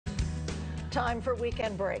Time for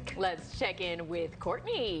weekend break. Let's check in with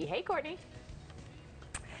Courtney. Hey, Courtney.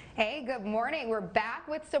 Hey, good morning. We're back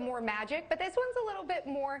with some more magic, but this one's a little bit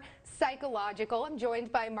more psychological. I'm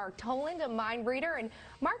joined by Mark Toland, a mind reader. And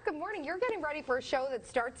Mark, good morning. You're getting ready for a show that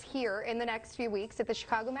starts here in the next few weeks at the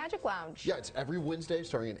Chicago Magic Lounge. Yeah, it's every Wednesday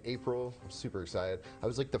starting in April. I'm super excited. I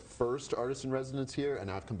was like the first artist in residence here, and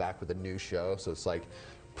now I've come back with a new show. So it's like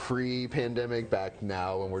pre-pandemic, back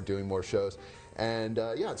now when we're doing more shows. And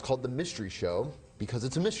yeah, it's called The Mystery Show because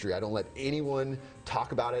it's a mystery. I don't let anyone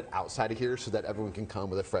talk about it outside of here so that everyone can come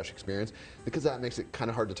with a fresh experience, because that makes it kind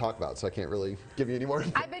of hard to talk about, so I can't really give you any more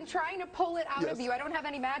info. I've been trying to pull it out of you. I don't have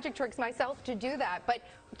any magic tricks myself to do that, but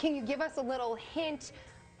can you give us a little hint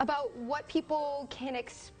about what people can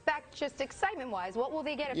expect, just excitement-wise? What will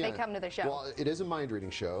they get if they come to the show? Well, it is a mind-reading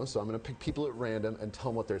show, so I'm going to pick people at random and tell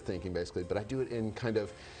them what they're thinking, basically. But I do it in kind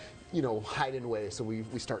of, you know, hidden ways. So we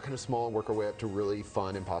start kind of small and work our way up to really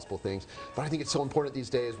fun, impossible things. But I think it's so important these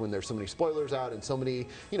days when there's so many spoilers out and so many,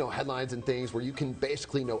 you know, headlines and things where you can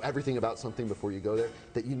basically know everything about something before you go there,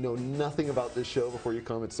 that you know nothing about this show before you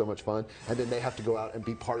come. It's so much fun. And then they have to go out and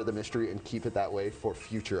be part of the mystery and keep it that way for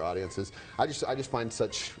future audiences. I just find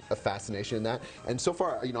such a fascination in that. And so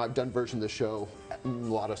far, you know, I've done versions of the show in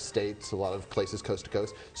a lot of states, a lot of places coast to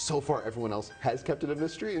coast. So far, everyone else has kept it a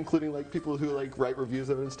mystery, including like people who like write reviews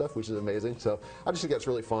of it and stuff, which is amazing. So I just think that's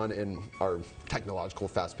really fun in our technological,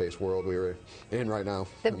 fast-paced world we're in right now.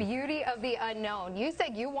 The beauty of the unknown. You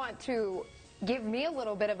said you want to give me a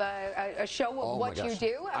little bit of a show of what you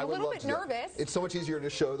do. I'm a little bit nervous. It's so much easier to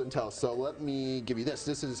show than tell. So let me give you this.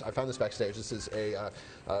 This is, I found this backstage. This is a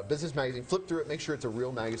business magazine. Flip through it, make sure it's a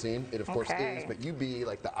real magazine. It of course is, but you be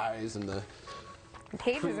like the eyes and the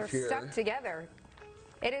pages are stuck together.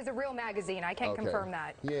 It is a real magazine. I can confirm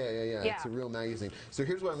that. Yeah. It's a real magazine. So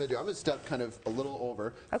here's what I'm going to do. I'm going to step kind of a little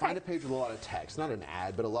over, find a page with a lot of text. Not an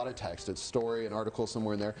ad, but a lot of text. It's a story, an article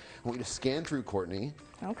somewhere in there. I want you to scan through, Courtney,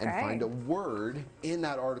 and find a word in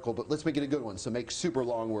that article, but let's make it a good one. So make super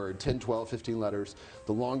long word, 10, 12, 15 letters.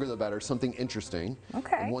 The longer the better, something interesting.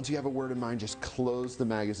 And once you have a word in mind, just close the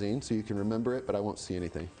magazine so you can remember it, but I won't see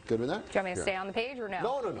anything. Good with that? Do you want me to stay on the page or no?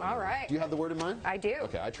 No. All right. Do you have the word in mind? I do.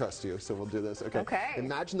 Okay, I trust you, so we'll do this. Okay.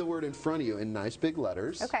 Imagine the word in front of you in nice big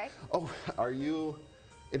letters. Oh, are you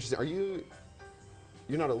interesting?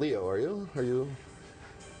 You're not a Leo, are you? Are you?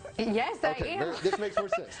 Yes, I am. This makes more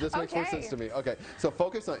sense. This makes more sense to me. Okay, so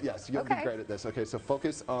focus on, yes, you'll be great at this. Okay, so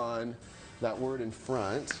focus on that word in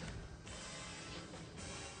front.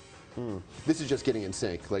 This is just getting in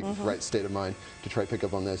sync, like right state of mind to try to pick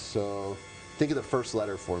up on this. So think of the first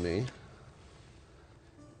letter for me.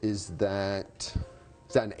 Is that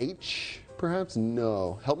an H, perhaps?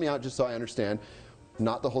 No. Help me out just so I understand.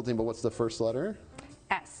 Not the whole thing, but what's the first letter?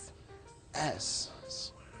 S. S.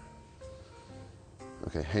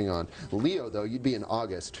 Okay, hang on. Leo, though, you'd be in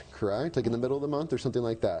August, correct? Like in the middle of the month or something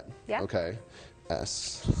like that? Yeah. Okay.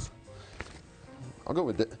 S. I'll go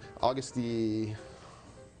with August the...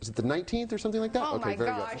 Is it the 19th or something like that? Oh okay, my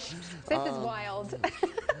gosh. This is wild.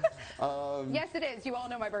 Yes, it is. You all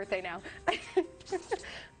know my birthday now.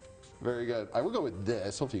 Very good. I will go with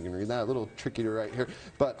this. Hopefully you can read that. A little tricky to write here,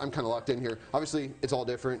 but I'm kind of locked in here. Obviously, it's all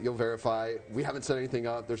different. You'll verify. We haven't set anything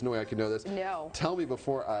up. There's no way I can know this. No. Tell me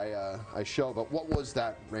before I show, but what was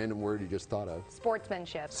that random word you just thought of?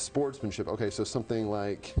 Sportsmanship. Sportsmanship. Okay, so something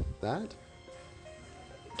like that?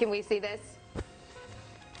 Can we see this?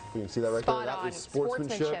 We can see that right there. That is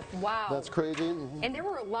sportsmanship. Wow. That's crazy. And there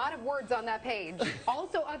were a lot of words on that page.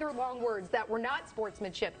 Also other long words that were not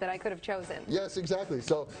sportsmanship that I could have chosen. Yes, exactly.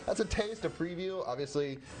 So that's a taste, a preview.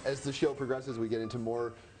 Obviously, as the show progresses, we get into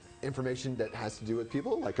more information that has to do with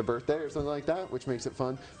people, like a birthday or something like that, which makes it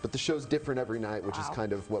fun. But the show's different every night, which is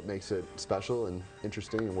kind of what makes it special and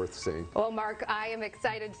interesting and worth seeing. Well, Mark, I am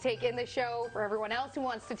excited to take in the show. For everyone else who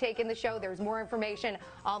wants to take in the show, there's more information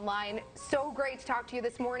online. So great to talk to you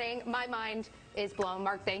this morning. My mind is blown.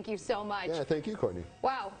 Mark, thank you so much. Yeah, thank you, Courtney.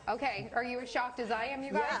 Wow. Okay. Are you as shocked as I am,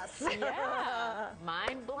 you guys? Yes. Yeah.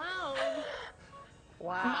 Mind blown.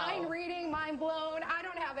 Wow. Mind reading, mind blown. I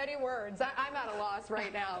don't have any words. I'm at a loss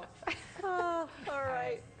right now. All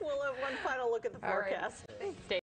right. We'll have one final look at the forecast. Stay